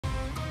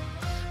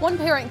One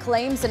parent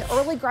claims an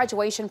early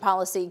graduation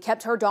policy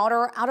kept her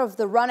daughter out of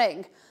the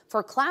running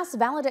for class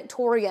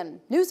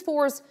valedictorian. News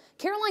 4's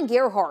Caroline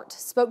Gerhardt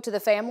spoke to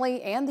the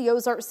family and the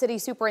Ozark City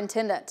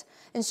superintendent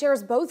and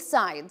shares both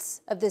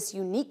sides of this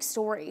unique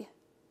story.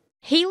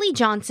 Haley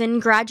Johnson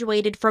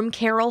graduated from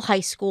Carroll High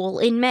School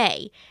in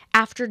May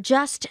after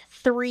just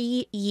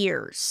 3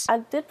 years. I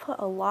did put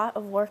a lot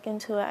of work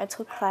into it. I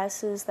took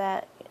classes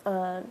that,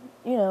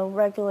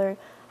 regular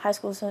high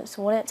school students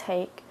wouldn't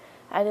take.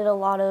 I did a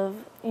lot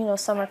of,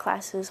 summer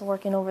classes,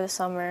 working over the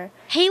summer.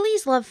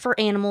 Haley's love for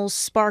animals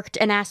sparked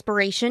an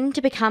aspiration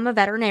to become a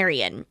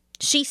veterinarian.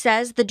 She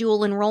says the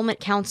dual enrollment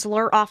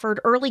counselor offered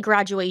early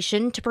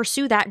graduation to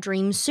pursue that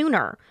dream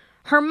sooner.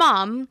 Her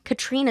mom,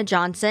 Katrina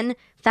Johnson,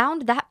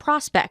 found that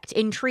prospect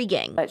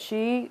intriguing. But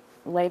she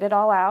laid it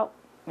all out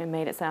and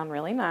made it sound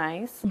really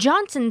nice.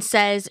 Johnson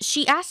says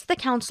she asked the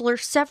counselor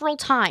several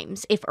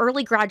times if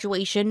early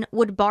graduation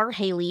would bar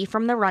Haley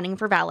from the running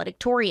for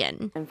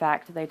valedictorian. In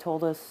fact, they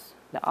told us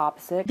the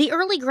opposite. The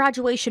early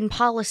graduation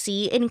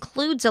policy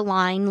includes a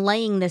line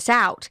laying this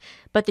out,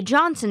 but the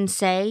Johnsons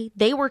say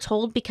they were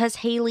told because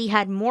Haley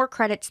had more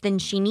credits than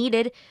she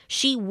needed,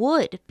 she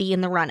would be in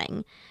the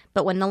running.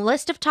 But when the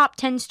list of top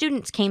 10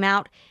 students came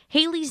out,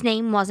 Haley's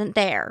name wasn't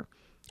there.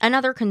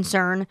 Another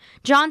concern,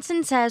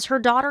 Johnson says her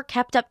daughter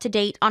kept up to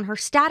date on her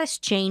status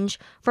change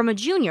from a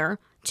junior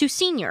to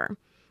senior.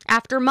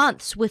 After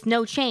months with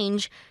no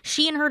change,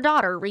 she and her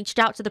daughter reached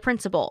out to the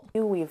principal.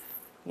 We've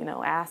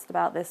asked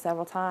about this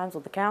several times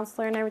with the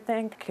counselor and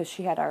everything because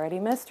she had already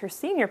missed her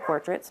senior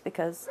portraits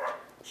because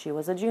she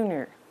was a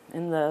junior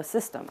in the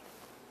system.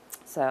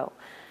 So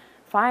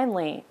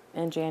finally,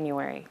 in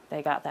January,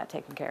 they got that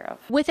taken care of.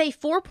 With a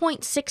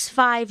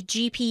 4.65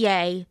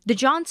 GPA, the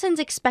Johnsons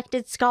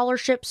expected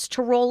scholarships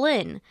to roll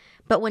in,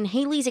 but when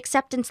Haley's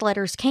acceptance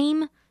letters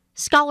came,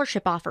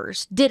 scholarship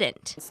offers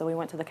didn't. So we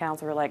went to the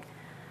counselor like,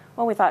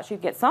 well, we thought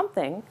she'd get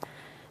something.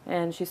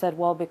 And she said,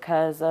 well,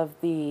 because of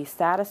the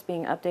status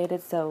being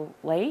updated so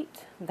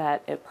late,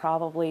 that it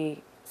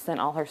probably sent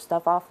all her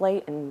stuff off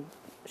late and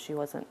she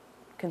wasn't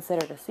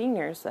considered a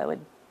senior, so it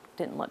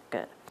didn't look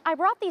good. I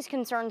brought these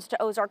concerns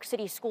to Ozark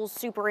City Schools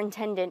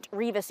Superintendent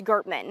Revis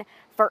Gertman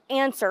for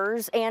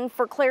answers and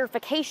for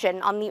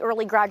clarification on the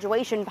early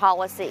graduation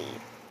policy.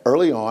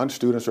 Early on,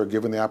 students are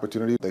given the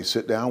opportunity. They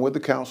sit down with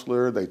the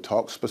counselor. They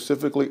talk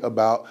specifically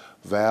about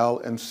Val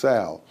and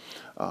Sal.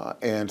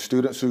 And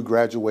students who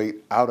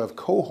graduate out of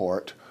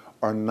cohort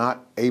are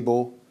not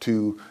able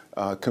to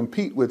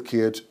compete with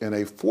kids in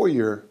a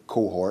four-year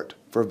cohort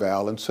for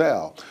Val and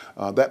Sal.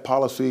 That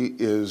policy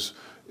is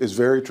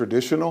very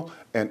traditional,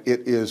 and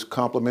it is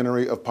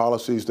complementary of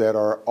policies that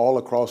are all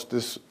across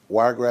this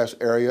Wiregrass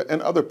area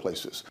and other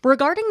places.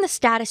 Regarding the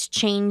status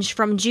change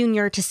from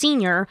junior to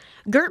senior,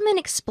 Gertman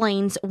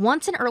explains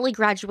once an early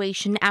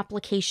graduation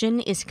application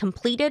is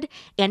completed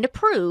and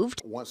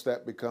approved. Once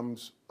that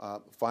becomes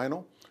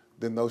final,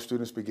 then those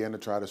students begin to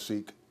try to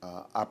seek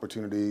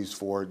opportunities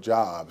for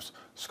jobs,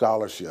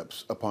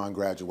 scholarships upon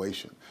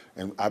graduation.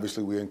 And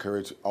obviously we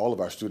encourage all of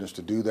our students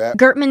to do that.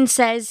 Gertman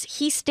says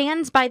he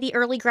stands by the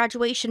early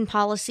graduation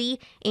policy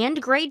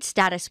and grade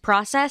status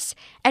process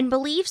and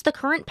believes the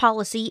current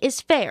policy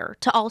is fair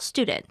to all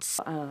students.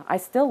 I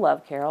still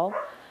love Carroll,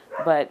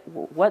 but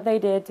what they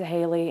did to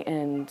Haley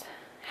and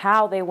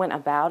how they went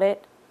about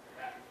it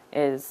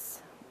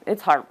it's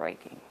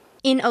heartbreaking.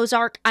 In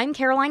Ozark, I'm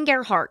Caroline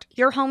Gerhardt,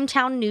 your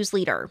hometown news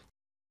leader.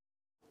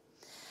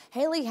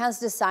 Haley has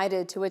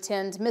decided to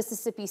attend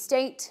Mississippi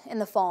State in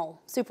the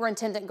fall.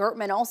 Superintendent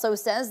Gertman also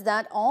says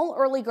that all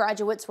early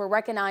graduates were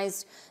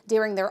recognized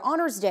during their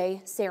Honors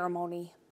Day ceremony.